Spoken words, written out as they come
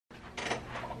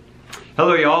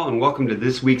Hello y'all, and welcome to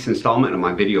this week's installment of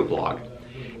my video blog.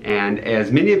 And as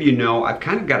many of you know, I've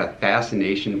kind of got a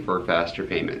fascination for faster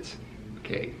payments.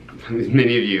 Okay, as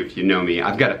many of you, if you know me,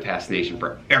 I've got a fascination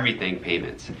for everything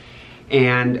payments.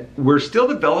 And we're still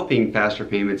developing faster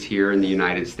payments here in the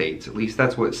United States. At least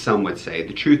that's what some would say.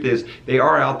 The truth is, they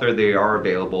are out there, they are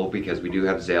available, because we do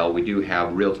have Zelle, we do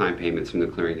have real-time payments from the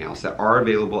clearinghouse that are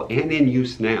available and in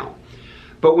use now.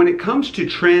 But when it comes to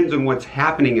trends and what's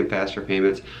happening in faster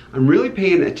payments, I'm really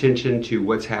paying attention to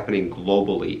what's happening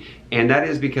globally. And that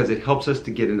is because it helps us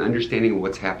to get an understanding of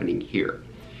what's happening here.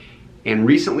 And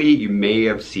recently you may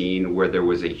have seen where there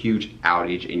was a huge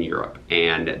outage in Europe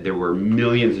and there were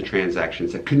millions of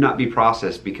transactions that could not be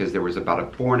processed because there was about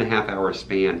a 4.5 hour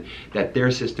span that their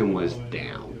system was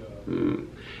down.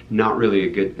 Not really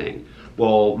a good thing.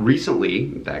 Well, recently,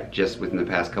 in fact, just within the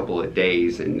past couple of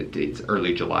days, and it's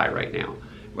early July right now,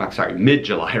 well, sorry,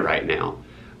 mid-July right now,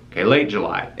 okay, late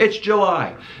July, it's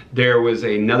July, there was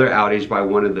another outage by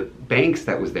one of the banks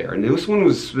that was there, and this one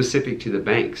was specific to the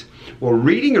banks. Well,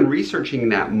 reading and researching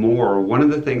that more, one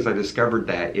of the things I discovered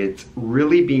that it's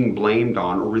really being blamed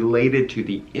on or related to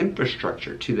the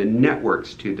infrastructure, to the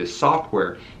networks, to the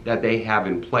software that they have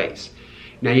in place.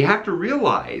 Now, you have to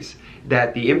realize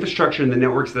that the infrastructure and the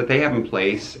networks that they have in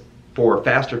place for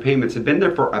faster payments have been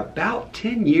there for about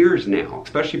 10 years now,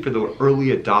 especially for the early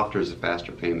adopters of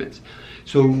faster payments.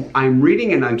 So I'm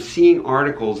reading and I'm seeing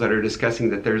articles that are discussing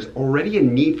that there's already a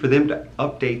need for them to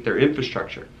update their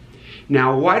infrastructure.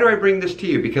 Now, why do I bring this to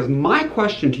you? Because my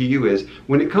question to you is,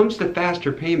 when it comes to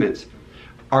faster payments,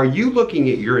 are you looking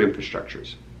at your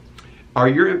infrastructures? Are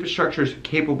your infrastructures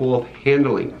capable of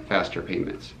handling faster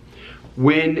payments?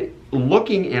 When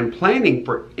looking and planning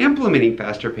for implementing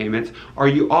faster payments, are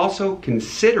you also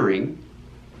considering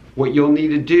what you'll need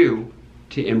to do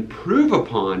to improve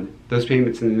upon those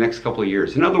payments in the next couple of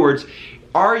years? In other words,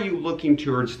 are you looking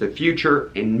towards the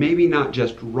future and maybe not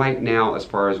just right now as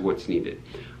far as what's needed?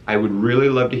 I would really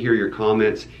love to hear your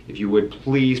comments. If you would,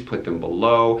 please put them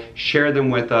below, share them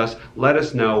with us, let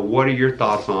us know what are your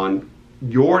thoughts on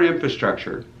your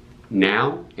infrastructure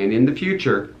now and in the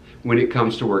future when it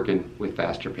comes to working with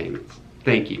faster payments.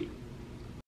 Thank you.